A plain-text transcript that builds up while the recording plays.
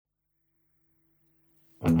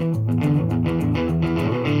Merhabalar,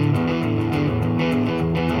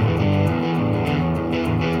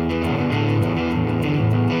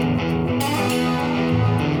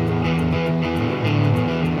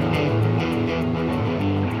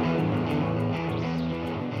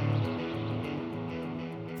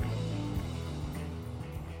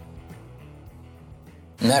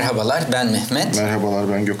 ben Mehmet.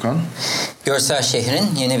 Merhabalar, ben Gökhan. Görsel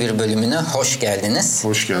Şehir'in yeni bir bölümüne hoş geldiniz.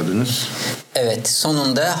 Hoş geldiniz. Evet,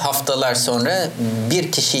 sonunda haftalar sonra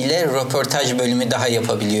bir kişiyle röportaj bölümü daha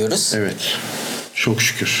yapabiliyoruz. Evet, çok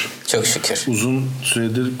şükür. Çok şükür. Uzun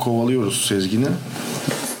süredir kovalıyoruz Sezgin'i.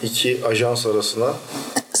 İki ajans arasına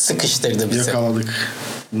sıkıştırdı bizi. Yakaladık.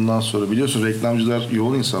 Bundan sonra biliyorsun reklamcılar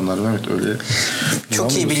yoğun insanlar Mehmet, öyle.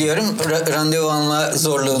 Çok iyi biliyorum. Randevu alma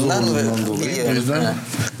zorluğundan dolayı. Biliyorum. O yüzden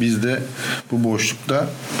biz de bu boşlukta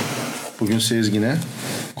bugün Sezgin'e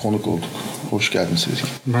konuk olduk. Hoş geldin Sezgin.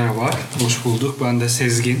 Merhaba, hoş bulduk. Ben de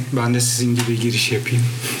Sezgin. Ben de sizin gibi giriş yapayım.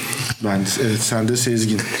 Evet, sen de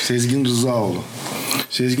Sezgin. Sezgin Rızaoğlu.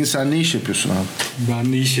 Sezgin, sen ne iş yapıyorsun abi?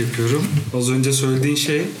 Ben ne iş yapıyorum? Az önce söylediğin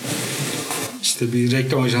şey, işte bir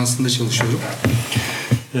reklam ajansında çalışıyorum.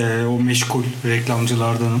 O meşgul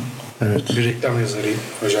reklamcılardanım. Evet. Bir reklam yazarıyım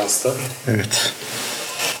ajansta. Evet.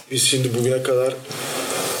 Biz şimdi bugüne kadar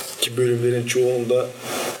ki bölümlerin çoğunda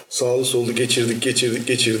sağlı sollu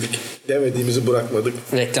geçirdik. Demediğimizi bırakmadık.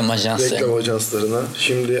 Reklam ajanslarına.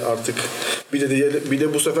 Şimdi artık bir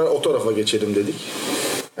de bu sefer o tarafa geçelim dedik.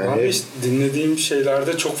 Yani abi işte dinlediğim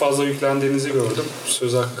şeylerde çok fazla yüklendiğinizi gördüm.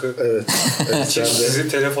 Söz hakkı. Evet. Sizi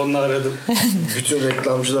telefonla aradım. Bütün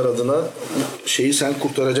reklamcılar adına sen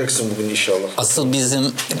kurtaracaksın bugün inşallah. Asıl bizim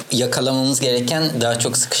yakalamamız gereken, daha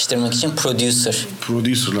çok sıkıştırmak için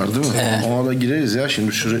Producer'lar değil mi? Evet. Ona da gireriz ya.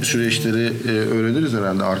 Şimdi süreçleri öğreniriz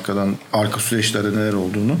herhalde arka süreçlerde neler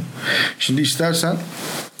olduğunu. Şimdi istersen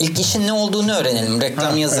İlk işin ne olduğunu öğrenelim.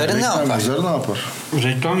 Reklam yazarı ne yapar?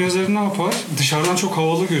 Reklam yazarı ne yapar? Dışarıdan çok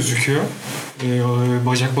havalı gözüküyor.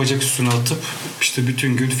 Bacak üstüne atıp işte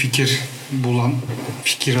bütün gün fikir bulan,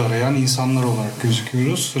 fikir arayan insanlar olarak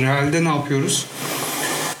gözüküyoruz. Realde ne yapıyoruz?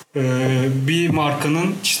 Bir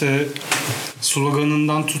markanın işte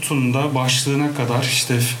sloganından tutun da başlığına kadar,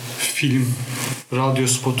 işte film, radyo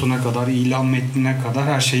spotuna kadar, ilan metnine kadar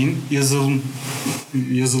her şeyin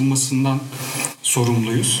yazılmasından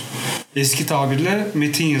sorumluyuz. Eski tabirle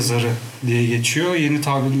metin yazarı diye geçiyor. Yeni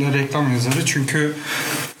tabirle reklam yazarı. Çünkü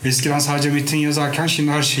eskiden sadece metin yazarken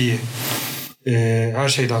şimdi her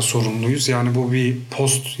şeyden sorumluyuz. Yani bu bir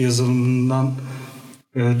post yazılımından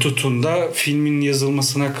tutun da filmin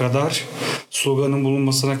yazılmasına kadar, sloganın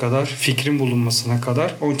bulunmasına kadar, fikrin bulunmasına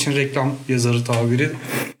kadar. Onun için reklam yazarı tabiri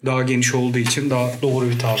daha geniş olduğu için daha doğru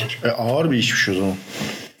bir tabir. Ağır bir işmiş o zaman.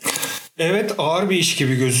 Evet, ağır bir iş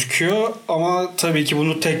gibi gözüküyor ama tabii ki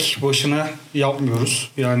bunu tek başına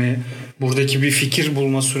yapmıyoruz. Yani buradaki bir fikir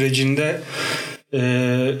bulma sürecinde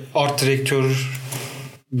art direktör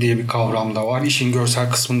diye bir kavram da var. İşin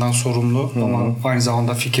görsel kısmından sorumlu. Hı-hı. Ama aynı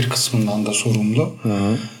zamanda fikir kısmından da sorumlu.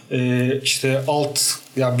 İşte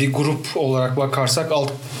bir grup olarak bakarsak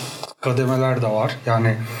alt kademeler de var.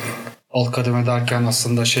 Yani alt kademe derken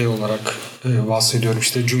aslında olarak bahsediyorum,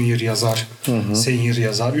 işte junior yazar, senior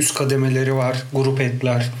yazar. Üst kademeleri var, grup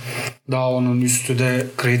head'ler. Daha onun üstü de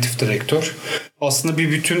kreatif direktör. Aslında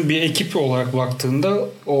bir bütün, bir ekip olarak baktığında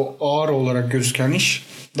o ağır olarak gözüken iş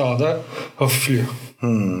daha da hafifliyor.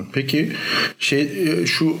 Peki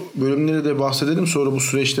şu bölümleri de bahsedelim, sonra bu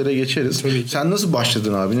süreçlere geçeriz. Sen nasıl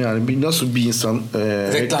başladın abi? Yani nasıl bir insan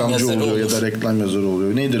reklamcı oluyor ya da reklam yazarı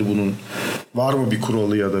oluyor? Nedir bunun? Var mı bir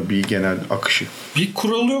kuralı ya da bir genel akışı? Bir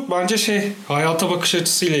kuralı yok. Bence hayata bakış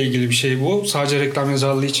açısıyla ilgili bir şey bu. Sadece reklam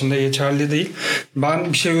yazarlığı için de geçerli değil.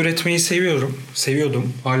 Ben bir şey üretmeyi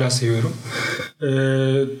seviyordum. Hala seviyorum.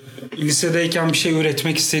 Lisedeyken bir şey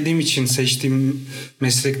üretmek istediğim için seçtiğim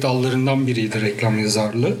meslek dallarından biriydi reklam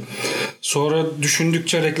yazarlığı. Sonra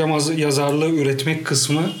düşündükçe reklam yazarlığı üretmek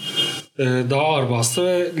kısmı daha ağır bastı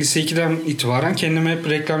ve lise 2'den itibaren kendime hep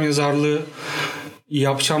reklam yazarlığı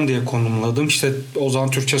yapacağım diye konumladım. İşte o zaman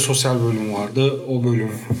Türkçe sosyal bölüm vardı. O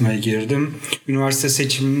bölüme girdim. Üniversite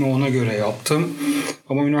seçimimi ona göre yaptım.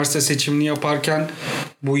 Ama üniversite seçimini yaparken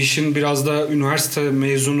bu işin biraz da üniversite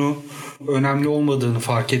mezunu önemli olmadığını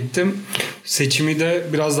fark ettim. Seçimi de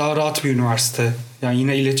biraz daha rahat bir üniversite. Yani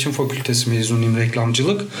yine iletişim fakültesi mezunuyum,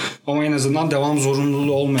 reklamcılık. Ama en azından devam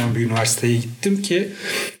zorunluluğu olmayan bir üniversiteye gittim ki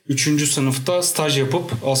 3. sınıfta staj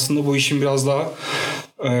yapıp aslında bu işin biraz daha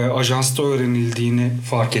ajansta öğrenildiğini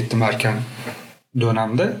fark ettim erken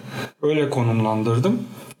dönemde. Öyle konumlandırdım.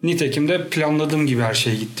 Nitekim de planladığım gibi her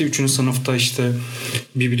şey gitti. 3. sınıfta işte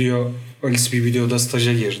biblio Alice bir videoda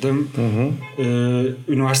staja girdim.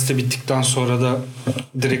 Üniversite bittikten sonra da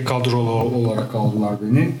direkt kadrolu olarak aldılar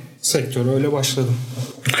beni. Sektöre öyle başladım.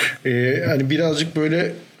 Hani birazcık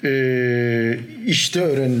böyle işte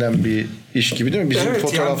öğrenilen bir iş gibi değil mi? Bizim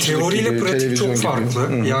evet, yani teoriyle gibi, pratik çok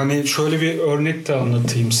farklı. Gibi. Yani şöyle bir örnek de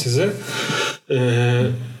anlatayım size.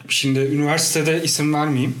 Şimdi üniversitede isim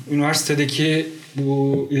vermeyeyim. Üniversitedeki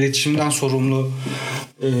bu iletişimden sorumlu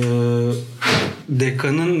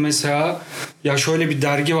dekanın mesela ya şöyle bir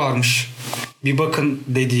dergi varmış, bir bakın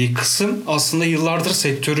dediği kısım aslında yıllardır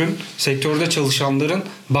sektörde çalışanların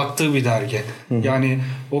baktığı bir dergi. Yani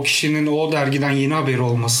o kişinin o dergiden yeni haberi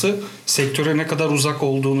olması sektöre ne kadar uzak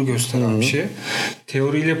olduğunu gösteren bir şey.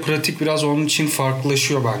 Teoriyle pratik biraz onun için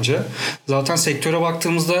farklılaşıyor bence. Zaten sektöre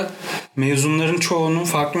baktığımızda mezunların çoğunun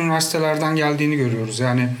farklı üniversitelerden geldiğini görüyoruz.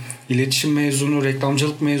 Yani iletişim mezunu,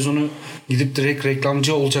 reklamcılık mezunu gidip direkt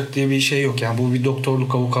reklamcı olacak diye bir şey yok. Yani bu bir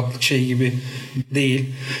doktorluk, avukatlık şeyi gibi değil.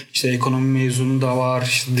 İşte ekonomi mezunu da var,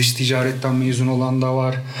 işte dış ticaretten mezun olan da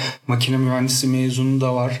var, makine mühendisi mezunu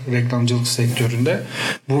da var reklamcılık sektöründe.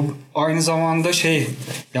 Bu aynı zamanda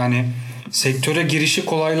yani sektöre girişi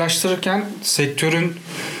kolaylaştırırken sektörün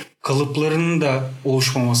kalıplarının da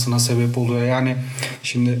oluşmamasına sebep oluyor. Yani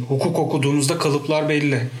şimdi hukuk okuduğunuzda kalıplar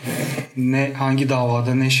belli. Ne hangi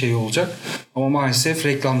davada ne şey olacak. Ama maalesef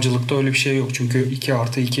reklamcılıkta öyle bir şey yok. Çünkü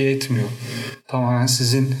 2+2 etmiyor. Tamamen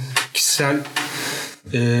sizin kişisel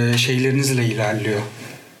şeylerinizle ilerliyor.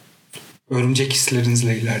 Örümcek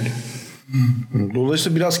hislerinizle ilerliyor.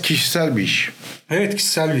 Dolayısıyla biraz kişisel bir iş. Evet,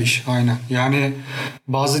 kişisel bir iş. Aynen. Yani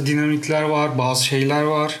bazı dinamikler var, bazı şeyler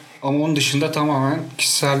var. Ama onun dışında tamamen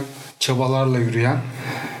kişisel çabalarla yürüyen,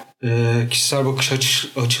 kişisel bakış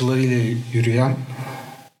açılarıyla yürüyen,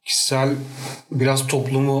 kişisel biraz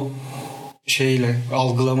toplumu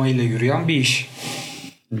algılamayla yürüyen bir iş.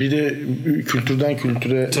 Bir de kültürden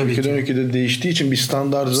kültüre, ülkeden ülkede değiştiği için bir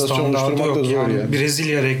standartizasyon oluşturmak da zor yani.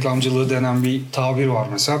 Brezilya reklamcılığı denen bir tabir var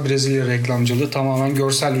mesela. Brezilya reklamcılığı tamamen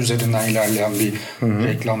görsel üzerinden ilerleyen bir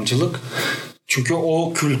reklamcılık. Çünkü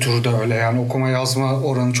o kültürde öyle, yani okuma yazma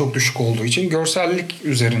oranı çok düşük olduğu için görsellik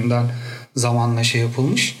üzerinden zamanla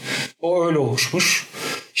yapılmış. O öyle oluşmuş.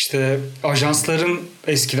 İşte ajansların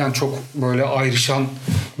eskiden çok böyle ayrışan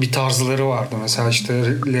bir tarzları vardı. Mesela işte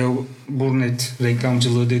Leo Burnett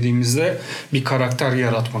reklamcılığı dediğimizde bir karakter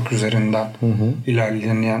yaratmak üzerinden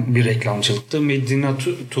ilerleyen bir reklamcılıktı. Medina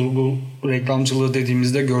Turgul reklamcılığı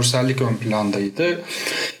dediğimizde görsellik ön plandaydı.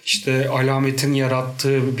 İşte Alamet'in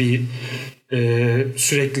yarattığı bir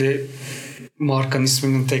sürekli markanın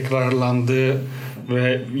isminin tekrarlandığı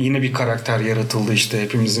ve yine bir karakter yaratıldı, işte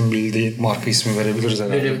hepimizin bildiği marka ismi verebiliriz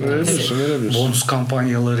herhalde. Verebiliriz. Bonus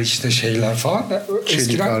kampanyaları, işte şeyler falan.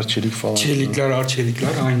 Çelik falan. Çelikler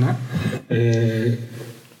aynen.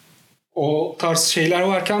 O tarz şeyler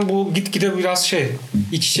varken bu gitgide biraz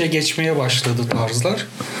iç içe geçmeye başladı tarzlar.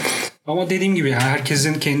 Ama dediğim gibi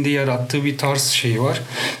herkesin kendi yarattığı bir tarz şeyi var.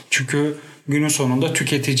 Çünkü günün sonunda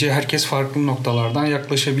tüketici, herkes farklı noktalardan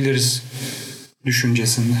yaklaşabiliriz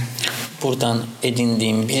düşüncesinde. Buradan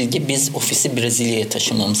edindiğim bilgi, biz ofisi Brezilya'ya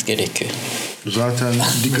taşımamız gerekiyor. Zaten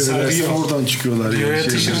dikkat edersen oradan çıkıyorlar. Buraya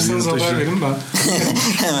taşırırsanız haber verin ben.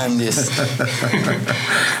 Hemen diyorsun.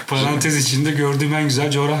 Parantez içinde gördüğüm en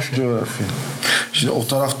güzel coğrafya. Şimdi o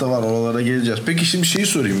tarafta var, oralara geleceğiz. Peki şimdi şeyi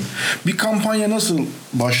sorayım. Bir kampanya nasıl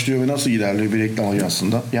başlıyor ve nasıl ilerliyor bir reklam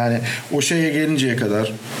ajansında? Yani o şeye gelinceye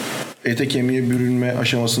kadar, ete kemiğe bürünme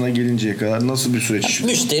aşamasına gelinceye kadar nasıl bir süreç?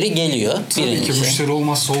 Müşteri geliyor. Tabii ki müşteri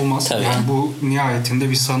olmazsa olmaz. Tabii. Yani bu nihayetinde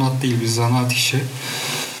bir sanat değil, bir zanaat işi.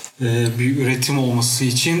 Bir üretim olması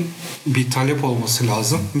için bir talep olması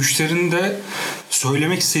lazım. Müşterinin de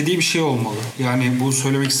söylemek istediği bir şey olmalı. Yani bu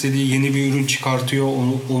söylemek istediği yeni bir ürün çıkartıyor,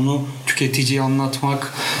 onu tüketiciye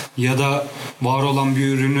anlatmak ya da var olan bir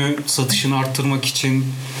ürünü satışını arttırmak için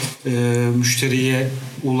müşteriye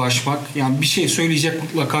ulaşmak. Yani bir şey söyleyecek,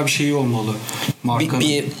 mutlaka bir şey olmalı.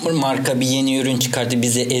 Bir marka bir yeni ürün çıkarttı,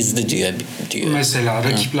 bizi ezdi diyor. Mesela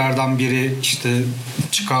rakiplerden biri işte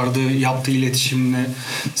çıkardığı, yaptığı iletişimle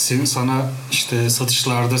sana işte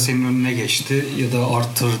satışlarda senin önüne geçti ya da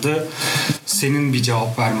arttırdı. Senin bir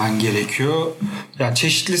cevap vermen gerekiyor. Yani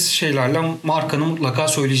çeşitli şeylerle markanın mutlaka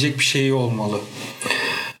söyleyecek bir şeyi olmalı.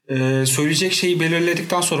 Söyleyecek şeyi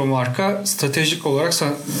belirledikten sonra marka stratejik olarak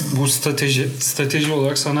strateji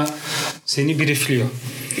olarak seni briefliyor.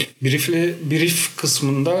 Brief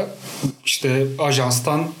kısmında işte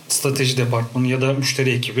ajanstan strateji departmanı ya da müşteri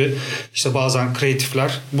ekibi, işte bazen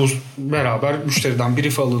kreatifler bu beraber müşteriden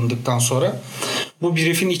brief alındıktan sonra bu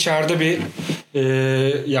briefin içeride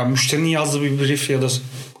yani müşterinin yazdığı bir brief ya da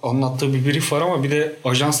anlattığı bir brief var ama bir de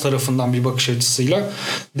ajans tarafından bir bakış açısıyla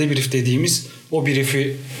debrief dediğimiz o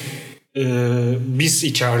brief'i biz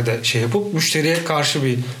içeride şey yapıp müşteriye karşı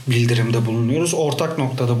bir bildirimde bulunuyoruz. Ortak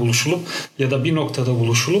noktada buluşulup ya da bir noktada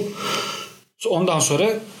buluşulup ondan sonra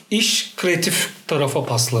iş kreatif tarafa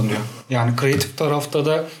paslanıyor. Yani kreatif tarafta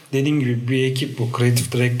da dediğim gibi bir ekip bu.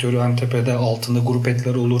 Kreatif direktörü en tepede, altında grup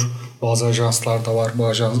etleri olur. Bazı ajanslarda var,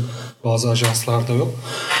 bazı ajanslarda yok.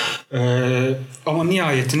 Ama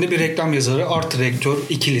nihayetinde bir reklam yazarı, art direktör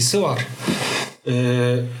ikilisi var.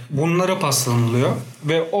 Bunlara paslanılıyor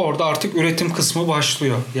ve orada artık üretim kısmı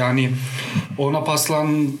başlıyor. Yani ona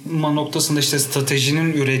paslanma noktasında işte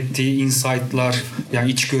stratejinin ürettiği insight'lar,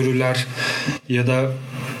 yani içgörüler ya da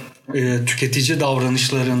tüketici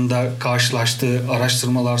davranışlarında karşılaştığı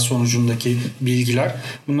araştırmalar sonucundaki bilgiler,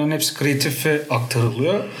 bunların hepsi kreatife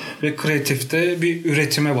aktarılıyor ve kreatifte bir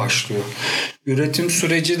üretime başlıyor. Üretim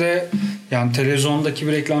süreci de, yani televizyondaki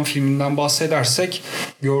bir reklam filminden bahsedersek,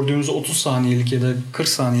 gördüğümüz 30 saniyelik ya da 40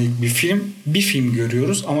 saniyelik bir film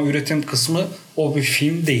görüyoruz ama üretim kısmı o bir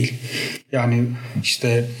film değil. Yani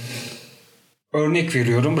işte örnek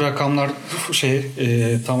veriyorum, rakamlar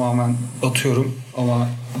tamamen atıyorum ama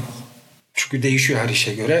çünkü değişiyor her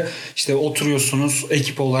işe göre. İşte oturuyorsunuz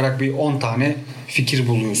ekip olarak bir 10 tane fikir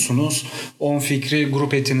buluyorsunuz. 10 fikri,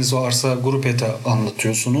 grup etiniz varsa grup ete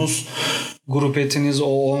anlatıyorsunuz. Grup etiniz o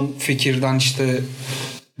 10 fikirden işte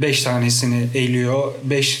 5 tanesini eliyor,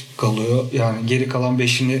 5 kalıyor. Yani geri kalan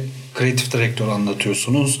 5'ini kreatif direktör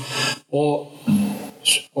anlatıyorsunuz.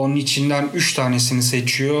 Onun içinden 3 tanesini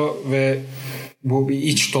seçiyor ve bu bir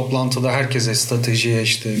iç toplantıda herkese, stratejiye,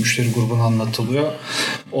 işte müşteri grubuna anlatılıyor.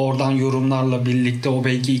 Oradan yorumlarla birlikte o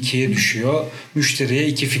belki 2'ye düşüyor. Müşteriye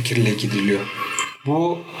 2 fikirle gidiliyor.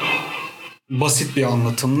 Bu basit bir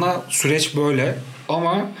anlatımla süreç böyle.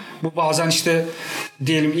 Ama bu bazen işte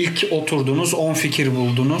diyelim ilk oturdunuz, 10 fikir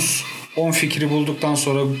buldunuz. 10 fikri bulduktan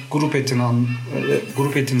sonra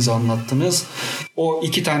grup etinizi anlattınız. O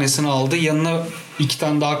 2 tanesini aldı. Yanına 2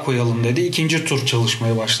 tane daha koyalım dedi. İkinci tur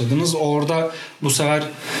çalışmaya başladınız. Orada bu sefer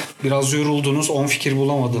biraz yoruldunuz. 10 fikir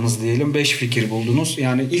bulamadınız diyelim. 5 fikir buldunuz.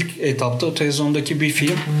 Yani ilk etapta televizyondaki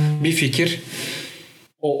bir fikir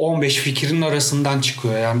o 15 fikrin arasından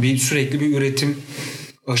çıkıyor. Yani sürekli bir üretim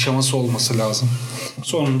aşaması olması lazım.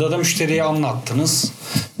 Sonunda da müşteriye anlattınız.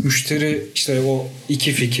 Müşteri işte o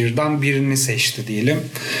 2 fikirden birini seçti diyelim.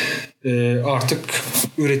 Artık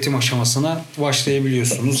üretim aşamasına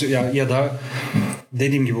başlayabiliyorsunuz. Ya da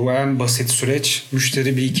dediğim gibi bu en basit süreç.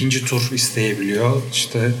 Müşteri bir ikinci tur isteyebiliyor.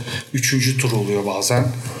 İşte 3. tur oluyor bazen.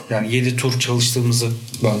 Yani 7 tur çalıştığımızı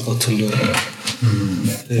ben hatırlıyorum.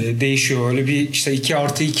 Değişiyor. Öyle bir işte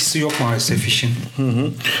 2+2'si yok maalesef işin.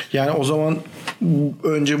 Yani o zaman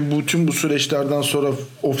önce bütün bu süreçlerden sonra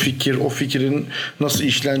o fikrin nasıl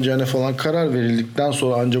işleneceğine falan karar verildikten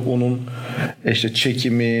sonra ancak onun işte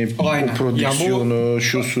çekimi, o prodüksiyonu,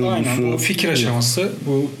 bu fikir aşaması,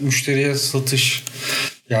 bu müşteriye satış,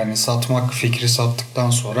 yani satmak, fikri sattıktan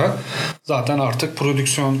sonra zaten artık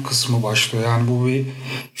prodüksiyon kısmı başlıyor. Yani bu bir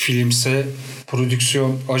filmse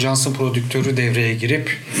ajansın prodüktörü devreye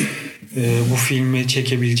girip bu filmi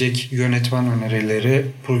çekebilecek yönetmen önerileri,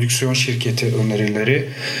 prodüksiyon şirketi önerileri,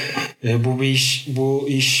 bu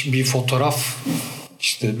iş bir fotoğraf,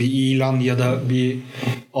 işte bir ilan ya da bir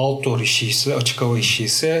outdoor işi ise, açık hava işi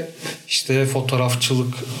ise işte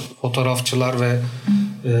fotoğrafçılar ve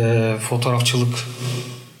fotoğrafçılık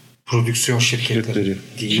prodüksiyon şirketleri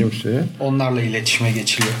diyeyim. Onlarla iletişime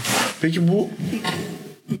geçiliyor. Peki bu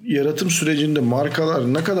yaratım sürecinde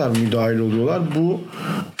markalar ne kadar müdahil oluyorlar? Bu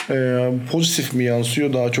pozitif mi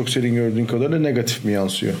yansıyor? Daha çok senin gördüğün kadarıyla negatif mi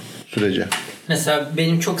yansıyor sürece? Mesela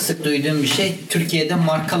benim çok sık duyduğum bir şey, Türkiye'de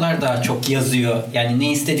markalar daha çok yazıyor. Yani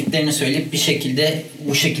ne istediklerini söyleyip bir şekilde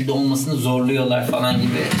bu şekilde olmasını zorluyorlar falan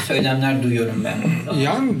gibi söylemler duyuyorum ben.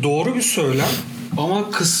 Yani doğru bir söylem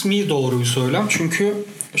ama kısmi doğru bir söylem. Çünkü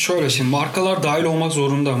şöyle, şimdi markalar dahil olmak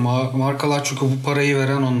zorunda. Markalar çünkü bu parayı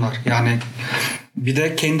veren onlar. Yani bir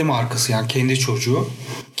de kendi markası, yani kendi çocuğu.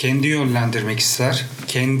 Kendi yönlendirmek ister.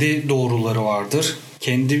 Kendi doğruları vardır.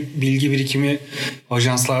 Kendi bilgi birikimi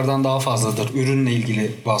ajanslardan daha fazladır. Ürünle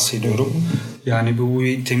ilgili bahsediyorum. Yani bu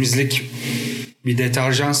bir temizlik, bir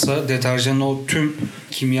deterjansa deterjanın o tüm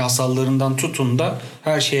kimyasallarından tutun da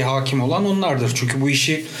her şeye hakim olan onlardır. Çünkü bu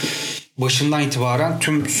işi başından itibaren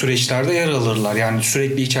tüm süreçlerde yer alırlar. Yani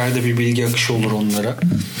sürekli içeride bir bilgi akışı olur onlara.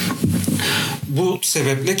 Bu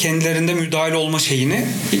sebeple kendilerinde müdahale olma şeyini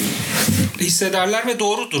hissederler ve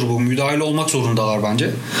doğrudur bu. Müdahale olmak zorundalar bence.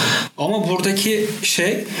 Ama buradaki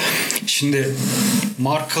şey, şimdi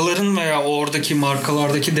markaların veya oradaki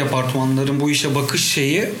markalardaki departmanların bu işe bakış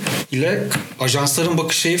şeyi ile ajansların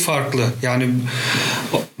bakış şeyi farklı. Yani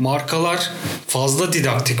markalar fazla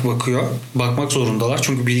didaktik bakmak zorundalar.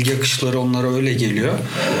 Çünkü bilgi akışları onlara öyle geliyor.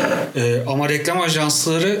 Ama reklam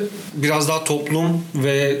ajansları biraz daha toplum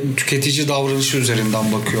ve tüketici davranışı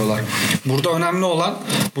üzerinden bakıyorlar. Burada önemli olan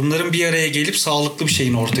bunların bir araya gelip sağlıklı bir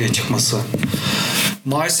şeyin ortaya çıkması.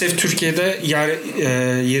 Maalesef Türkiye'de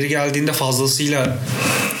yeri geldiğinde fazlasıyla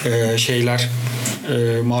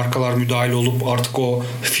markalar müdahil olup artık o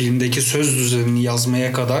filmdeki söz düzenini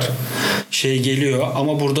yazmaya kadar geliyor.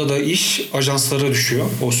 Ama burada da iş ajanslara düşüyor.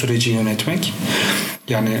 O süreci yönetmek.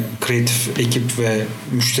 Yani kreatif ekip ve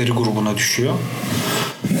müşteri grubuna düşüyor.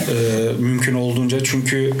 Mümkün olduğunca,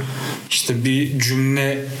 çünkü işte bir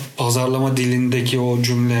cümle, pazarlama dilindeki o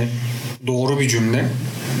cümle doğru bir cümle.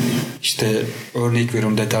 İşte örnek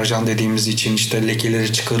veriyorum, deterjan dediğimiz için işte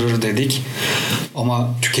lekeleri çıkarır dedik.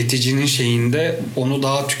 Ama tüketicinin şeyinde onu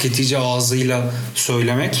daha tüketici ağzıyla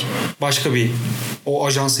söylemek başka bir, o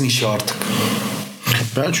ajansın işi artık.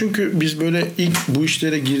 Ben çünkü biz böyle ilk bu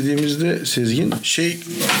işlere girdiğimizde Sezgin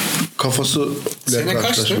kafası ile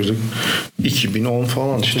karşılaşmıştık. 2010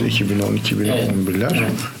 falan, işte 2010-2011'ler.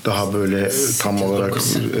 Evet. Daha böyle tam olarak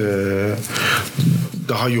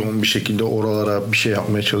daha yoğun bir şekilde oralara bir şey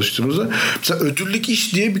yapmaya çalıştığımızda mesela ödüllük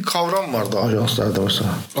iş diye bir kavram vardı ajanslarda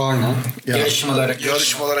mesela. Aynen. Yani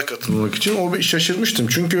yarışmalara katılmak için o şaşırmıştım.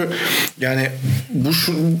 Çünkü yani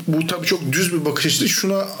bu tabii çok düz bir bakış açısı,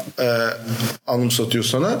 şuna anımsatıyor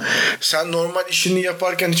sana. Sen normal işini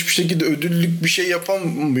yaparken hiçbir şekilde ödüllük bir şey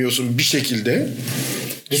yapamıyorsun bir şekilde.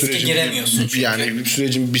 Riske giremiyorsun çünkü. Yani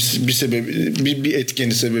sürecin bir sebebi, bir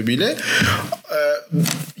etkeni sebebiyle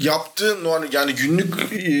yaptığın yani günlük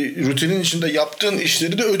rutinin içinde yaptığın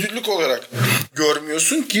işleri de ödüllük olarak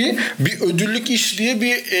görmüyorsun ki bir ödüllük iş diye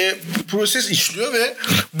bir proses işliyor ve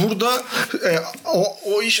burada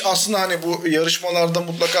o iş aslında hani bu yarışmalarda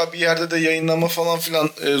mutlaka bir yerde de yayınlama falan filan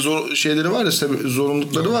şeyleri var ya,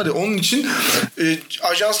 zorunlulukları var ya, onun için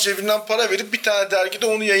ajans cebinden para verip bir tane dergide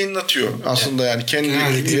onu yayınlatıyor aslında, yani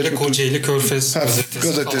kendi Kocaeli Körfez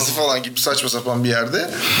gazetesi falan gibi saçma sapan bir yerde.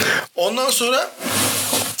 Ondan sonra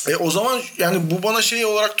o zaman yani bu bana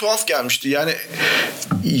olarak tuhaf gelmişti. Yani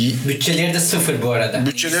bütçeleri de sıfır bu arada.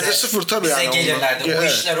 Bütçeleri de sıfır tabii. Bize yani gelirlerdi. Bu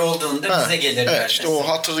işler olduğunda bize gelirlerdi. Evet, işte o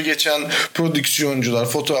hatırı geçen prodüksiyoncular,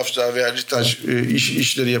 fotoğrafçılar veya ritaj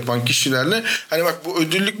işleri yapan kişilerle hani bak bu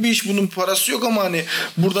ödüllük bir iş, bunun parası yok ama hani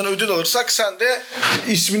buradan ödül alırsak sen de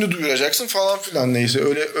ismini duyuracaksın falan filan, neyse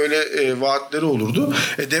öyle vaatleri olurdu.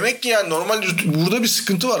 Demek ki yani normal burada bir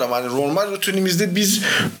sıkıntı var ama hani normal rutinimizde biz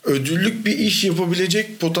ödüllük bir iş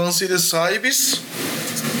yapabilecek potansiyele sahibiz.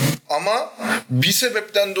 Ama bir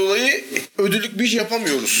sebepten dolayı ödüllük bir iş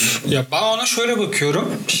yapamıyoruz. Ya ben ona şöyle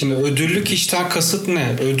bakıyorum. Şimdi ödüllük işten kasıt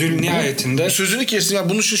ne? Ödül nihayetinde... Sözünü kestim.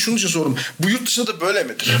 Yani şunun için sordum. Bu yurt dışında da böyle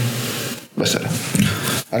midir? Mesela.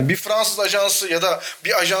 Yani bir Fransız ajansı ya da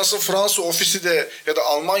bir ajansın Fransa ofisi de ya da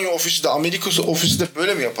Almanya ofisi de Amerika ofisi de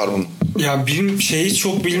böyle mi yapar bunu? Ya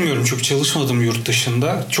çok bilmiyorum. Çok çalışmadım yurt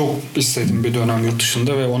dışında. Çok istedim bir dönem yurt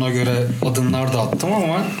dışında ve ona göre adımlar da attım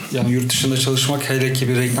ama yani yurt dışında çalışmak, hele ki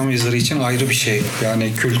bir reklam yazarı için ayrı bir şey.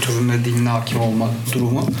 Yani kültürüne, diline hakim olma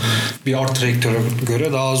durumu bir art direktöre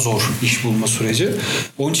göre daha zor iş bulma süreci.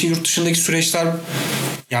 Onun için yurt dışındaki süreçler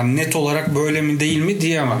yani net olarak böyle mi değil mi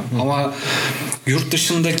diyemem. Ama yurt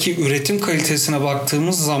dışındaki üretim kalitesine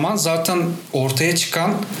baktığımız zaman zaten ortaya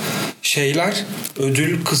çıkan şeyler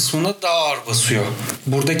ödül kısmına daha ağır basıyor.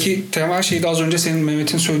 Buradaki temel şey de az önce senin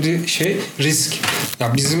Mehmet'in söylediği şey risk.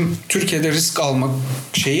 Ya bizim Türkiye'de risk almak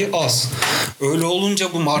az. Öyle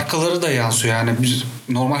olunca bu markaları da yansıyor. Yani biz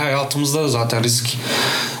normal hayatımızda da zaten risk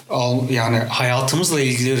yani hayatımızla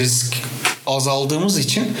ilgili risk azaldığımız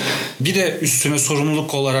için bir de üstüne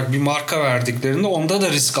sorumluluk olarak bir marka verdiklerinde onda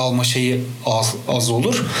da risk alma şeyi az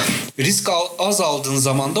olur. Risk az aldığın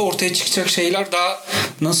zaman da ortaya çıkacak şeyler daha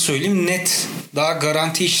net, daha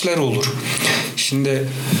garanti işler olur. Şimdi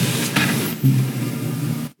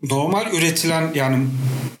normal üretilen yani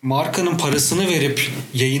markanın parasını verip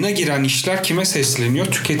yayına giren işler kime sesleniyor?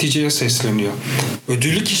 Tüketiciye sesleniyor.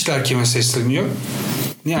 Ödüllük işler kime sesleniyor?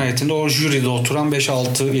 Nihayetinde o jüride oturan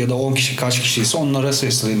 5-6 ya da 10 kişi, kaç kişiyse onlara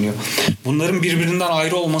sesleniyor. Bunların birbirinden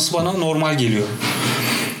ayrı olması bana normal geliyor.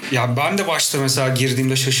 Ya ben de başta mesela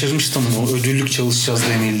girdiğimde şaşırmıştım o ödüllük çalışacağız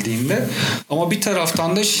denildiğinde. Ama bir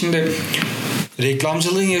taraftan da şimdi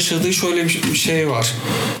reklamcılığın yaşadığı şöyle bir şey var.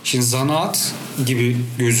 Şimdi zanaat gibi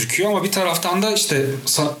gözüküyor ama bir taraftan da işte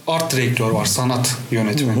art direktör var, sanat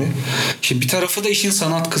yönetmeni. Hı hı. Şimdi bir tarafı da işin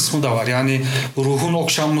sanat kısmı da var. Yani ruhun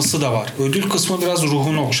okşanması da var. Ödül kısmı biraz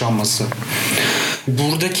ruhun okşanması.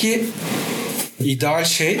 Buradaki ideal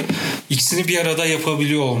şey ikisini bir arada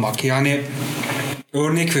yapabiliyor olmak. Yani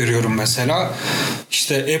örnek veriyorum mesela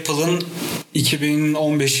işte Apple'ın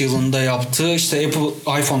 2015 yılında yaptığı işte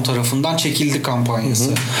Apple iPhone tarafından çekildi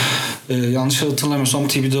kampanyası. yanlış hatırlamıyorsam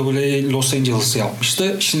TBWA Los Angeles'ı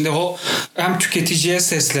yapmıştı. Şimdi o hem tüketiciye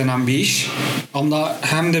seslenen bir iş ama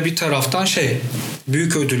hem de bir taraftan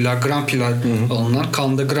büyük ödüller, Grand Prix'ler alınan,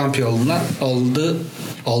 Cannes'da Grand Prix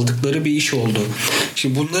aldıkları bir iş oldu.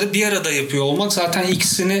 Şimdi bunları bir arada yapıyor olmak zaten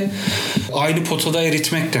ikisini aynı potada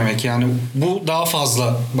eritmek demek. Yani bu daha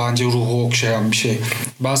fazla bence ruhu okşayan bir şey.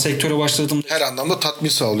 Ben sektöre başladığımda her anlamda tatmin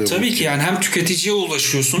sağlıyor. Tabii ki yani hem tüketiciye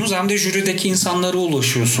ulaşıyorsunuz hem de jürideki insanlara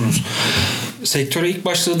ulaşıyorsunuz. Sektöre ilk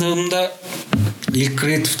başladığımda ilk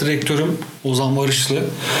kreatif direktörüm Ozan Barışlı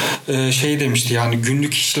demişti, yani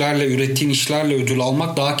günlük işlerle, ürettiğin işlerle ödül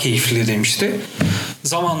almak daha keyifli demişti.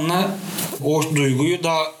 Zamanla o duyguyu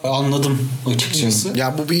da anladım açıkçası.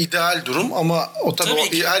 Ya bu bir ideal durum ama o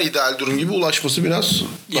tabii her ideal durum gibi ulaşması biraz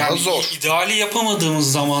daha zor. İdeali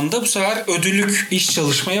yapamadığımız zaman da bu sefer ödüllük iş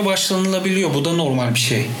çalışmaya başlanılabiliyor. Bu da normal bir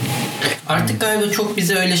şey. Artık galiba çok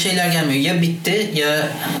bize öyle şeyler gelmiyor. Ya bitti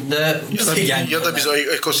ya da biz o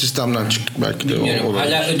ekosistemden çıktık belki de. Bilmiyorum.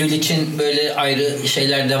 Hala ödül için böyle ayrı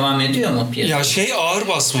şeyler devam ediyor mu piyasada? Ya ağır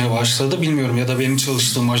basmaya başladı. Bilmiyorum, ya da benim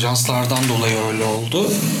çalıştığım ajanslardan dolayı öyle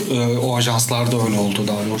oldu. O ajanslarda öyle oldu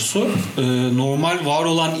daha doğrusu. Normal var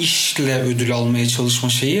olan işle ödül almaya çalışma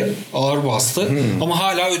şeyi ağır bastı. Ama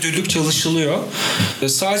hala ödüllük çalışılıyor.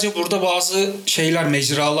 Sadece burada bazı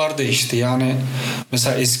mecralar değişti. Yani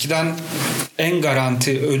mesela eskiden en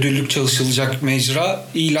garanti ödüllük çalışılacak mecra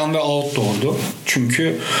ilan ve outdoor'du.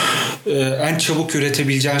 Çünkü en çabuk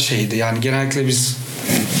üretebileceğin şeydi. Yani genellikle biz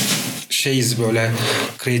böyle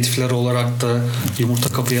kreatifler olarak da yumurta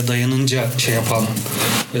kapıya dayanınca yapan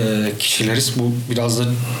kişileriz. Bu biraz da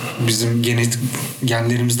bizim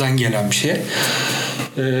genlerimizden gelen bir şey.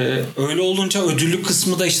 Öyle olunca ödüllük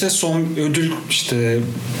kısmı da son ödül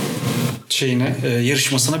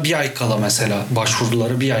yarışmasına bir ay kala, mesela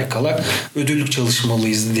başvurulara bir ay kala ödüllük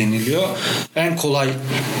çalışmalıyız deniliyor. En kolay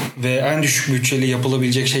ve en düşük bütçeli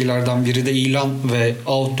yapılabilecek şeylerden biri de ilan ve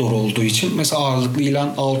outdoor olduğu için mesela ağırlıklı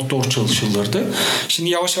ilan, outdoor çalışılırdı. Şimdi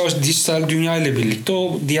yavaş yavaş dijital dünya ile birlikte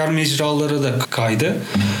o diğer mecralara da kaydı.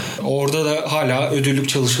 Orada da hala ödüllük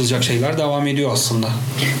çalışılacak şeyler devam ediyor aslında.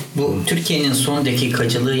 Bu Türkiye'nin son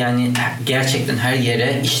dakikacılığı yani gerçekten her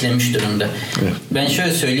yere işlemiş durumda. Evet. Ben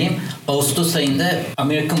şöyle söyleyeyim. Ağustos ayında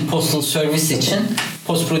American Postal Service için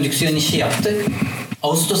post prodüksiyon işi yaptık.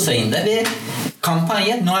 Ağustos ayında ve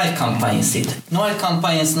kampanya Noel kampanyasıydı. Noel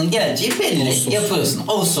kampanyasının geleceği belli. Yapıyorsun.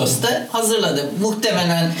 Ağustos'ta hazırladık.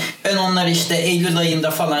 Muhtemelen ben onları Eylül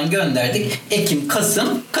ayında falan gönderdik. Ekim,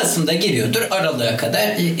 Kasım'da giriyordur. Aralığa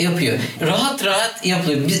kadar yapıyor. Rahat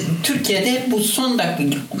yapılıyor. Türkiye'de bu son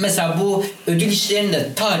dakika mesela bu ödül işlerinin de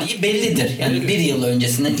tarihi bellidir. Yani bir yıl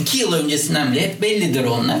öncesinden, 2 yıl öncesinden bile bellidir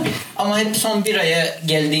onlar. Ama hep son bir aya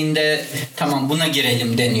geldiğinde tamam buna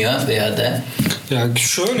girelim deniyor veya da. Yani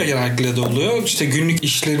şöyle genellikle de oluyor. Günlük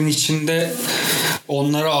işlerin içinde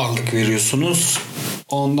onlara ağırlık veriyorsunuz.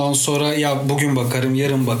 Ondan sonra ya bugün bakarım,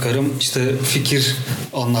 yarın bakarım. Fikir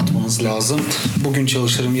anlatmanız lazım. Bugün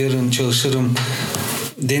çalışırım, yarın çalışırım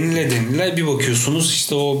denile bir bakıyorsunuz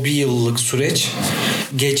o bir yıllık süreç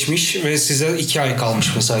geçmiş ve size 2 ay kalmış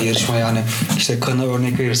mesela yarışma. Yani Cannes'a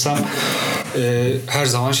örnek verirsem her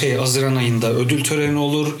zaman Haziran ayında ödül töreni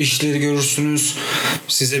olur, işleri görürsünüz,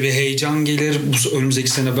 size bir heyecan gelir, bu önümüzdeki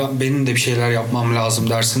sene benim de bir şeyler yapmam lazım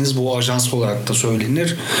dersiniz. Bu ajans olarak da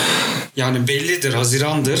söylenir. Yani bellidir,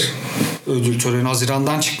 Haziran'dır ödül töreni,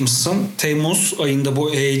 Haziran'dan çıkmışsın, Temmuz ayında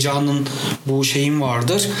bu heyecanın, bu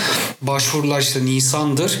vardır, başvurular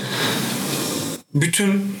Nisan'dır.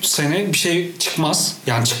 Bütün sene bir şey çıkmaz.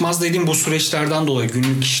 Yani çıkmaz dediğim bu süreçlerden dolayı,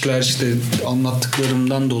 günlük işler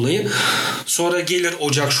anlattıklarımdan dolayı. Sonra gelir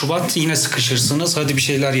Ocak, Şubat, yine sıkışırsınız. Hadi bir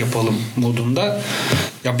şeyler yapalım modunda.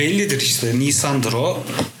 Ya bellidir Nisan'dır o.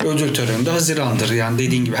 Ödül töreni de Haziran'dır. Yani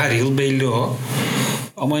dediğin gibi her yıl belli o.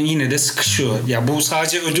 Ama yine de sıkışıyor. Ya bu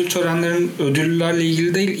sadece ödül törenlerin ödüllerle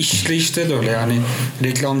ilgili değil, işleyişte de öyle. Yani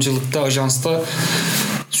reklamcılıkta, ajansta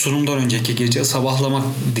sunumdan önceki gece sabahlamak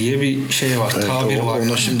diye bir var, evet, tabir var.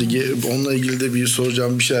 Onunla ilgili de bir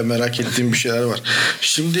soracağım bir şeyler, merak ettiğim bir şeyler var.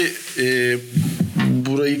 Şimdi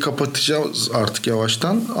burayı kapatacağız artık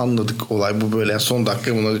yavaştan. Anladık olay bu böyle son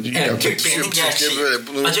dakika buna. Evet, Türkiye'nin gerçeği.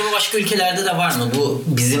 Acaba başka ülkelerde de var mı? Bu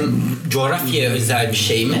bizim coğrafyaya özel bir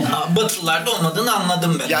şey mi? Batılılarda olmadığını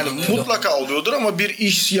anladım ben. Yani mutlaka oluyordur ama bir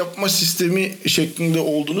iş yapma sistemi şeklinde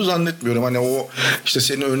olduğunu zannetmiyorum. Hani o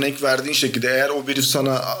senin örnek verdiğin şekilde eğer o biri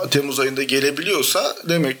sana Temmuz ayında gelebiliyorsa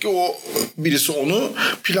demek ki o birisi onu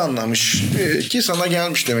planlamış ki sana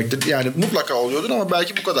gelmiş demektir. Yani mutlaka oluyordur ama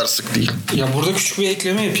belki bu kadar sık değil. Ya burada küçük bir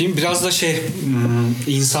ekleme yapayım. Biraz da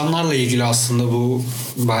insanlarla ilgili aslında bu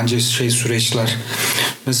bence süreçler.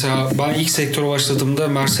 Mesela ben ilk sektöre başladığımda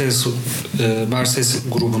Mercedes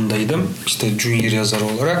grubundaydım. İşte junior yazar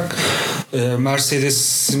olarak.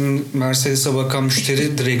 Mercedes'e bakan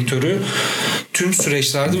müşteri direktörü tüm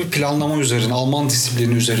süreçlerde bir planlama üzerine, Alman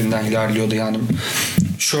disiplini üzerinden ilerliyordu. Yani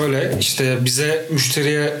şöyle işte bize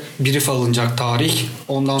müşteriye brief alınacak tarih,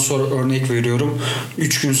 ondan sonra örnek veriyorum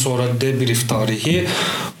 3 gün sonra debrief tarihi,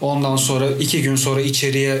 ondan sonra 2 gün sonra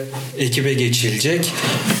içeriye ekibe geçilecek.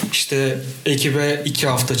 İşte ekibe 2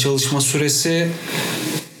 hafta çalışma süresi,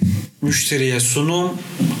 müşteriye sunum,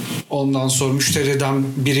 ondan sonra müşteriden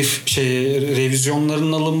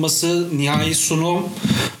revizyonların alınması, nihai sunum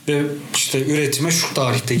ve işte üretime şu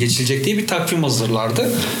tarihte geçilecek diye bir takvim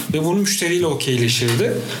hazırlardı ve bunu müşteriyle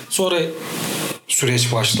okeyleşirdi. Sonra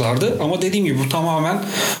süreç başlardı. Ama dediğim gibi bu tamamen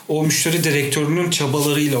o müşteri direktörünün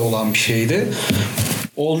çabalarıyla olan bir şeydi.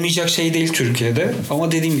 Olmayacak şey değil Türkiye'de.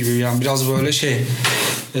 Ama dediğim gibi yani biraz böyle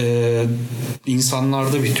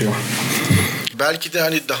insanlarda bitiyor. Belki de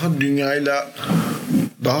hani daha dünyayla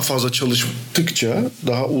daha fazla çalıştıkça,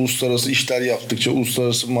 daha uluslararası işler yaptıkça,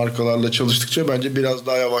 uluslararası markalarla çalıştıkça bence biraz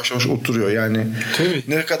daha yavaş yavaş oturuyor. Yani tabii.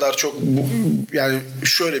 Ne kadar çok yani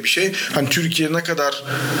şöyle bir şey, hani Türkiye ne kadar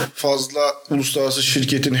fazla uluslararası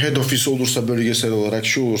şirketin head office olursa, bölgesel olarak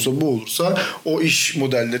şu olursa bu olursa o iş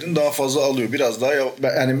modellerini daha fazla alıyor. Biraz daha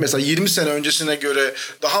yani mesela 20 sene öncesine göre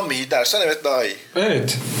daha mı iyi dersen evet daha iyi.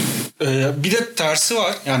 Evet. Bir de tersi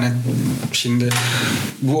var. Yani şimdi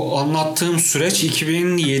bu anlattığım süreç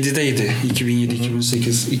 2007'deydi. 2007,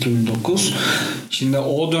 2008, 2009. Şimdi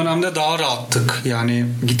o dönemde daha rahattık. Yani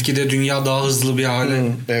gitgide dünya daha hızlı bir hale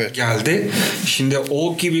geldi. Şimdi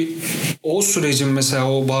o sürecin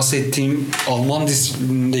mesela o bahsettiğim Alman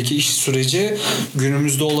disiplinindeki iş süreci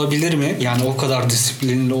günümüzde olabilir mi? Yani o kadar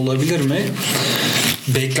disiplinli olabilir mi?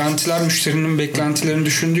 Müşterinin beklentilerini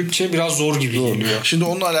düşündükçe biraz zor gibi geliyor. Şimdi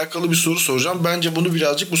onunla alakalı bir soru soracağım. Bence bunu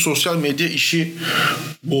birazcık bu sosyal medya işi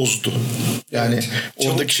bozdu. Yani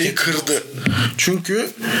oradaki şeyi kırdı. Çünkü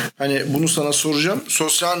hani bunu sana soracağım.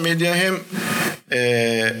 Sosyal medya hem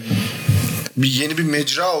yeni bir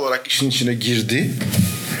mecra olarak işin içine girdi.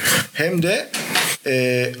 Hem de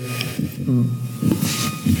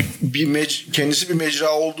kendisi bir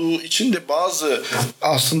mecra olduğu için de bazı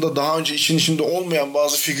aslında daha önce işin içinde olmayan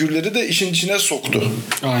bazı figürleri de işin içine soktu.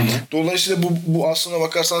 Aynen. Dolayısıyla bu aslına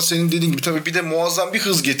bakarsan senin dediğin gibi tabii bir de muazzam bir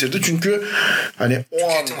hız getirdi. Çünkü hani o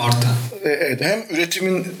an arttı. Evet, hem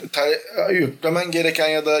üretimin yüklemen gereken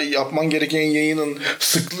ya da yapman gereken yayının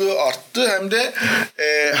sıklığı arttı, hem de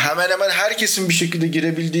hemen hemen herkesin bir şekilde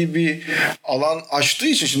girebildiği bir alan açtığı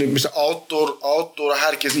için şimdi mesela outdoor'a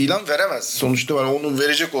herkes ilan veremez. Sonuçta var onu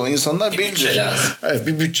verecek olan insanlar belli. Evet,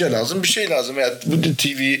 bir bütçe lazım, bir şey lazım. Yani bu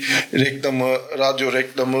TV reklamı, radyo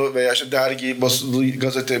reklamı veya işte dergi, basılı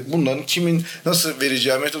gazete, bunların kimin nasıl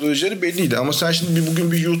vereceği metodolojileri belliydi. Ama sen şimdi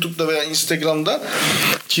bugün bir YouTube'da veya Instagram'da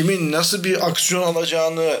kimin nasıl bir aksiyon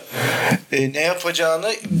alacağını, ne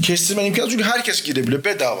yapacağını kestirmen imkansız. Çünkü herkes girebiliyor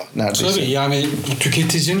bedava neredeyse. Tabii yani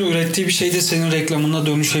tüketicinin ürettiği bir şey de senin reklamına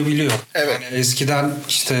dönüşebiliyor. Evet. Yani eskiden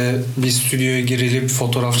işte bir stüdyoya girilip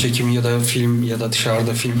fotoğraf çekimi ya da film ya da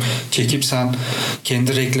dışarıda film çekip sen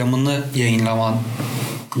kendi reklamını yayınlaman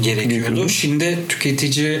gerekiyordu. Şimdi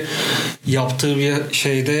tüketici yaptığı bir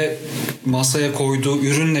şeyde masaya koyduğu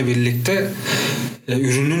ürünle birlikte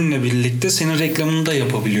senin reklamını da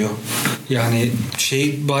yapabiliyor. Yani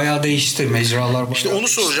bayağı değişti. Mecralar bayağı İşte onu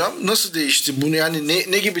değişti. soracağım. Nasıl değişti? Bunu yani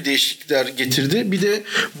ne gibi değişiklikler getirdi? Bir de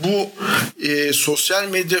bu sosyal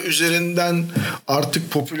medya üzerinden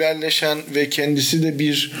artık popülerleşen ve kendisi de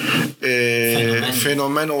bir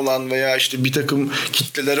fenomen olan veya işte bir takım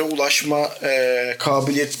kitlelere ulaşma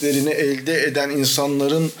kabiliyetlerini elde eden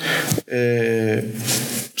insanların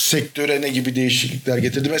sektöre ne gibi değişiklikler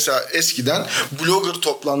getirdi? Mesela eskiden blogger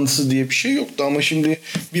toplantısı diye bir şey yoktu ama şimdi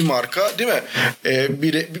bir marka değil mi?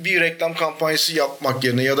 Bir reklam kampanyası yapmak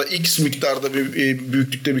yerine ya da X miktarda bir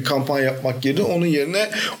büyüklükte bir kampanya yapmak yerine onun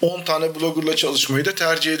yerine 10 tane bloggerla çalışmayı da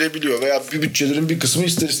tercih edebiliyor veya bir bütçelerin bir kısmı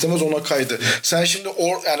ister istemez ona kaydı. Sen şimdi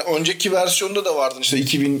yani önceki versiyonda da vardın işte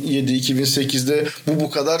 2007, 2008'de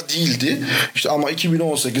bu kadar değildi. İşte ama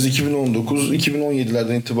 2018, 2019,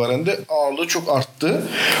 2017'lerden itibaren de ağırlığı çok arttı.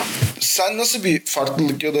 Sen nasıl bir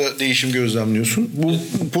farklılık ya da değişim gözlemliyorsun? Bu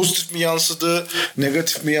pozitif mi yansıdı,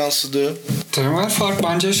 negatif mi yansıdı? Temel fark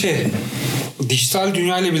bence dijital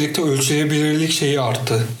dünya ile birlikte ölçülebilirlik şeyi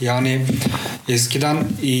arttı. Yani eskiden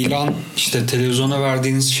ilan işte televizyona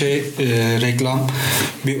verdiğiniz reklam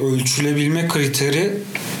bir ölçülebilme kriteri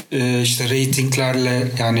işte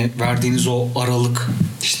reytinglerle yani verdiğiniz o aralık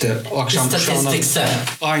işte akşam kuşağına, İstatistiksel.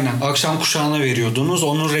 aynen akşam kuşağına veriyordunuz.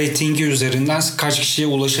 Onun reytingi üzerinden kaç kişiye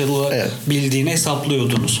ulaşabildiğini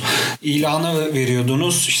hesaplıyordunuz. İlanı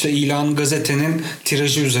veriyordunuz. İşte ilan gazetenin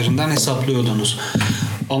tirajı üzerinden hesaplıyordunuz.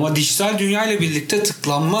 Ama dijital dünya ile birlikte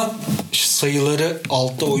tıklanma sayıları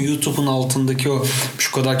altta, o YouTube'un altındaki o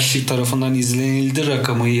şu kadar kişi tarafından izlenildi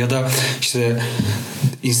rakamı ya da işte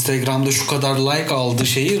Instagram'da şu kadar like aldı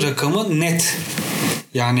şeyi, rakamı net.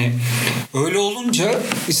 Yani öyle olunca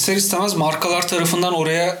ister istemez markalar tarafından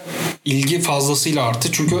oraya ilgi fazlasıyla arttı.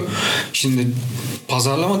 Çünkü şimdi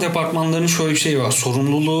pazarlama departmanlarının şöyle bir şey var.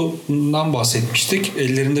 Sorumluluğundan bahsetmiştik.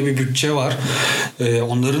 Ellerinde bir bütçe var.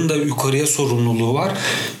 Onların da yukarıya sorumluluğu var.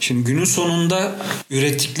 Şimdi günün sonunda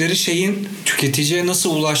ürettikleri şeyin tüketiciye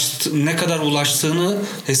nasıl ne kadar ulaştığını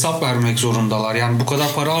hesap vermek zorundalar. Yani bu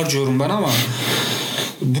kadar para harcıyorum ben ama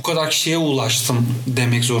bu kadar kişiye ulaştım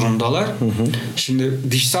demek zorundalar. Şimdi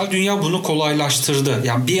dijital dünya bunu kolaylaştırdı.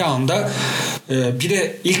 Yani bir anda bir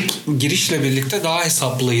de ilk girişle birlikte daha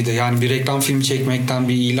hesaplıydı. Yani bir reklam filmi çekmekten,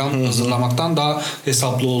 bir ilan hazırlamaktan daha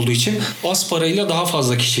hesaplı olduğu için az parayla daha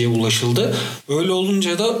fazla kişiye ulaşıldı. Öyle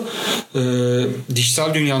olunca da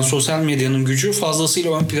dijital dünyanın, sosyal medyanın gücü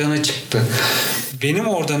fazlasıyla ön plana çıktı. Benim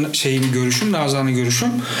orada görüşüm, narzane görüşüm,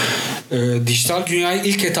 dijital dünyayı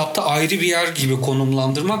ilk etapta ayrı bir yer gibi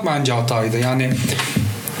konumlandırmak bence hataydı. Yani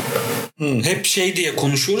hep diye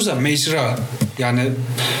konuşuyoruz ya, mecra. Yani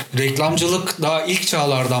reklamcılık daha ilk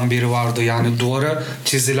çağlardan beri vardı. Yani duvara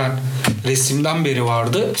çizilen resimden beri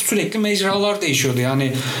vardı. Sürekli mecralar değişiyordu.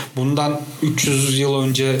 Yani bundan 300 yıl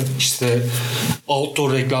önce işte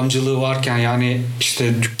outdoor reklamcılığı varken, yani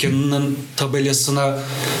işte dükkanının tabelasına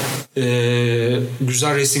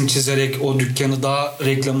güzel resim çizerek o dükkanı daha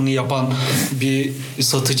reklamını yapan bir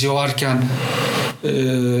satıcı varken,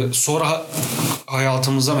 sonra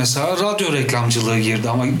hayatımıza mesela radyo reklamcılığı girdi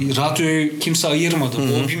ama radyoyu kimse ayırmadı.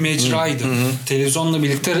 O bir mecraydı. Televizyonla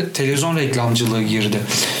birlikte televizyon reklamcılığı girdi.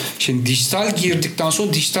 Şimdi dijital girdikten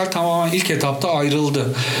sonra dijital tamamen ilk etapta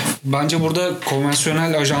ayrıldı. Bence burada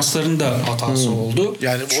konvansiyonel ajansların da hatası oldu.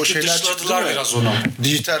 Yani çünkü o şeyler çıktı biraz onu.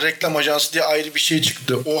 Dijital reklam ajansı diye ayrı bir şey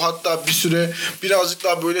çıktı. O hatta bir süre birazcık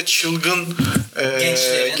daha böyle çılgın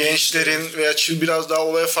gençlerin veya biraz daha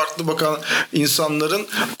olaya farklı bakan insanların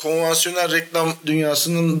konvansiyonel reklam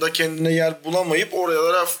dünyasının da kendine yer bulamayıp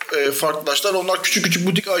oralara farklılaştılar. Onlar küçük küçük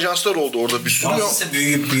butik ajanslar oldu orada bir sürü. Bazısı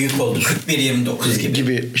büyük oldu. 41-29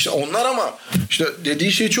 gibi. İşte onlar, ama işte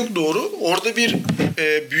dediği şey çok doğru. Orada bir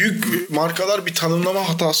büyük markalar bir tanımlama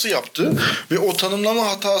hatası yaptı ve o tanımlama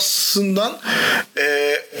hatasından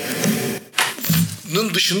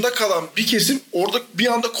dışında kalan bir kesim orada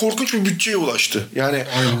bir anda korkunç bir bütçeye ulaştı. Yani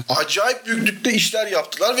acayip büyüklükte işler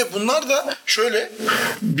yaptılar ve bunlar da şöyle,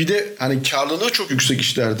 bir de hani karlılığı çok yüksek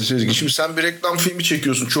işlerdi Sezgin. Şimdi sen bir reklam filmi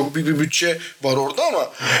çekiyorsun. Çok büyük bir bütçe var orada ama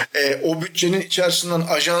o bütçenin içerisinden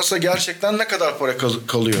ajansa gerçekten ne kadar para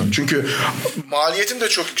kalıyor? Çünkü maliyetin de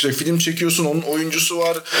çok yüksek. Film çekiyorsun, onun oyuncusu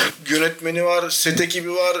var, yönetmeni var, set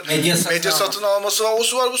ekibi var, medya satın alması var,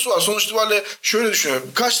 osu var, busu var. Sonuç itibariyle şöyle düşünüyorum.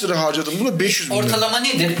 Kaç lira harcadım buna? 500 bin lira. Ortalama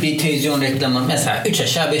nedir bir televizyon reklamı? Mesela 3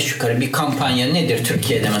 aşağı 5 yukarı bir kampanya nedir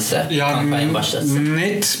Türkiye'de mesela? Yani kampanya başlasın.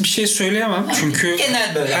 Net bir şey söyleyemem. Çünkü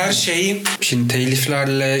genel böyle. Her şeyin şimdi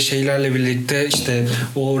teliflerle şeylerle birlikte işte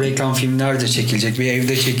o reklam filmler de çekilecek. Bir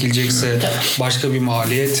evde çekilecekse başka bir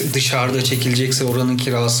maliyet. Dışarıda çekilecekse oranın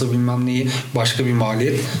kirası bilmem neyi başka bir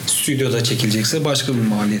maliyet. Stüdyoda çekilecekse başka bir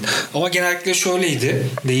maliyet. Ama genellikle şöyleydi.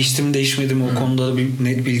 Değişti mi değişmedi mi o konuda bir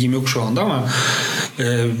net bilgim yok şu anda ama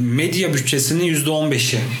medya bütçesinin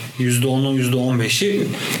 %15'i, %10'u, %15'i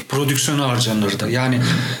prodüksiyona harcanırdı. Yani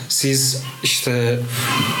siz işte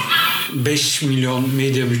 5 milyon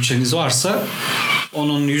medya bütçeniz varsa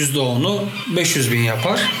onun %10'u 500 bin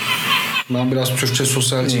yapar. Ben biraz Türkçe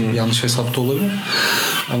sosyalciyim, yanlış hesapta olabilir.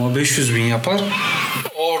 Ama 500 bin yapar.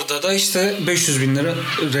 Orada da işte 500 bin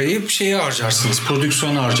lirayı şeye harcarsınız.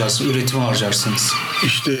 Prodüksiyona harcarsınız, üretime harcarsınız.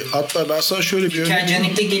 İşte hatta ben sana şöyle bir örnek...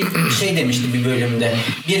 Canik'te demişti bir bölümde.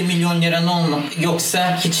 1 milyon liran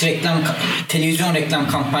yoksa hiç televizyon reklam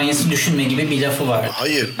kampanyası düşünme gibi bir lafı var.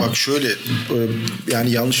 Hayır bak şöyle,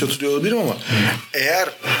 yani yanlış hatırlıyor olabilirim ama eğer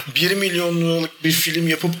 1 milyon liralık bir film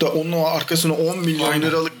yapıp da onun arkasına 10 milyon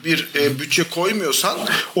liralık bir bütçe koymuyorsan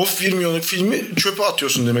o 1 milyonluk filmi çöpe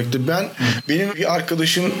atıyorsun demektir. Benim bir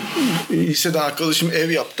arkadaşım, liseden arkadaşım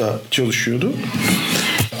Evyap'ta çalışıyordu.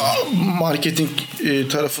 Marketing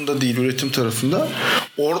tarafında değil, üretim tarafında.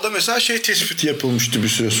 Orada mesela tespiti yapılmıştı bir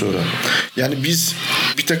süre sonra. Yani biz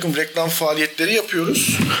bir takım reklam faaliyetleri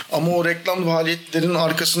yapıyoruz ama o reklam faaliyetlerinin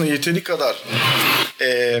arkasına yeteri kadar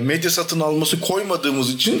medya satın alması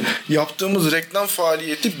koymadığımız için yaptığımız reklam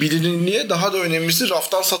faaliyeti bilinirliğe, daha da önemlisi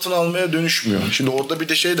raftan satın almaya dönüşmüyor. Şimdi orada bir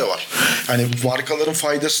de şey de var. Hani markaların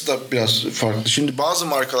faydası da biraz farklı. Şimdi bazı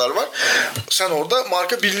markalar var. Sen orada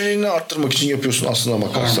marka bilinirliğini arttırmak için yapıyorsun aslına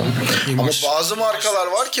bakarsan. Ama bazı markalar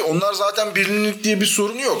var ki onlar zaten bilinirlik diye bir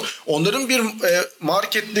sorunu yok. Onların bir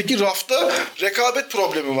marketteki rafta rekabet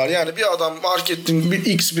problemi var. Yani bir adam marketin bir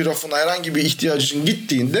X bir rafına herhangi bir ihtiyacı için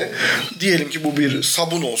gittiğinde, diyelim ki bu bir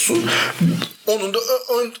sabun olsun. Onun da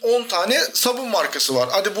 10 tane sabun markası var.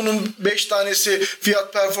 Hadi bunun 5 tanesi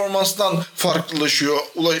fiyat performanstan farklılaşıyor.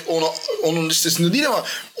 Onun listesinde değil ama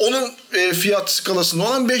onun fiyat skalasında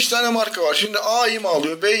olan 5 tane marka var. Şimdi A'yı mı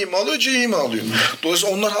alıyor, B'yi mi alıyor, C'yi mi alıyor?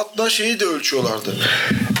 Dolayısıyla onlar hatta şeyi de ölçüyorlardı.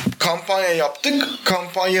 Kampanya yaptık.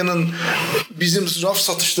 Kampanyanın bizim raf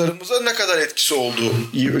satışlarımıza ne kadar etkisi olduğu.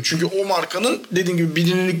 Çünkü o markanın dediğim gibi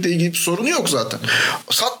bilinirlikle ilgili bir sorunu yok zaten.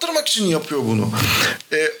 Sattırmak için yapıyor bunu.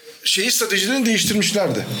 Stratejilerini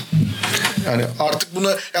değiştirmişlerdi. Yani artık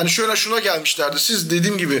buna, yani şuna gelmişlerdi. Siz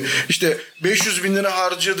dediğim gibi işte 500 bin lira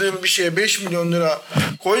harcadığın bir şeye 5 milyon lira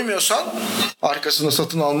koymuyorsan arkasına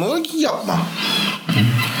satın almalı, yapma.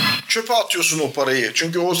 Çöpe atıyorsun o parayı.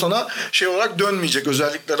 Çünkü o sana olarak dönmeyecek.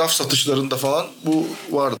 Özellikle raf satışlarında falan bu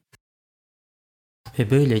vardı.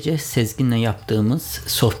 Ve böylece Sezgin'le yaptığımız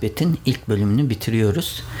sohbetin ilk bölümünü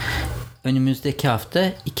bitiriyoruz. Önümüzdeki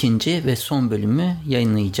hafta ikinci ve son bölümü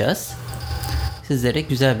yayınlayacağız. Sizlere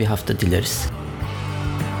güzel bir hafta dileriz.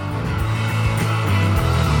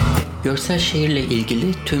 Görsel şehirle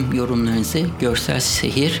ilgili tüm yorumlarınızı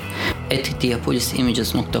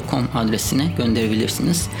görselsehir@diapolisimages.com adresine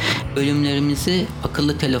gönderebilirsiniz. Bölümlerimizi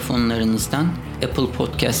akıllı telefonlarınızdan Apple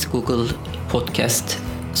Podcast, Google Podcast,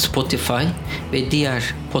 Spotify ve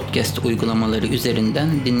diğer podcast uygulamaları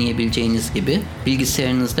üzerinden dinleyebileceğiniz gibi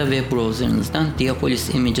bilgisayarınızda ve browserınızdan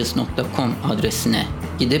diapolisimages.com adresine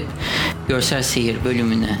gidip Görsel Seyir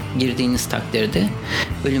bölümüne girdiğiniz takdirde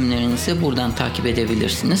bölümlerinizi buradan takip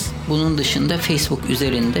edebilirsiniz. Bunun dışında Facebook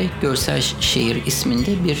üzerinde Görsel Şehir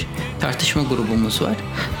isminde bir tartışma grubumuz var.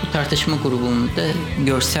 Bu tartışma grubunda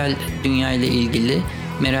görsel dünya ile ilgili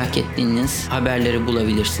merak ettiğiniz haberleri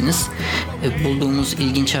bulabilirsiniz. Bulduğumuz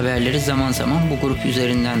ilginç haberleri zaman zaman bu grup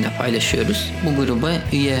üzerinden de paylaşıyoruz. Bu gruba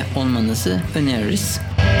üye olmanızı öneririz.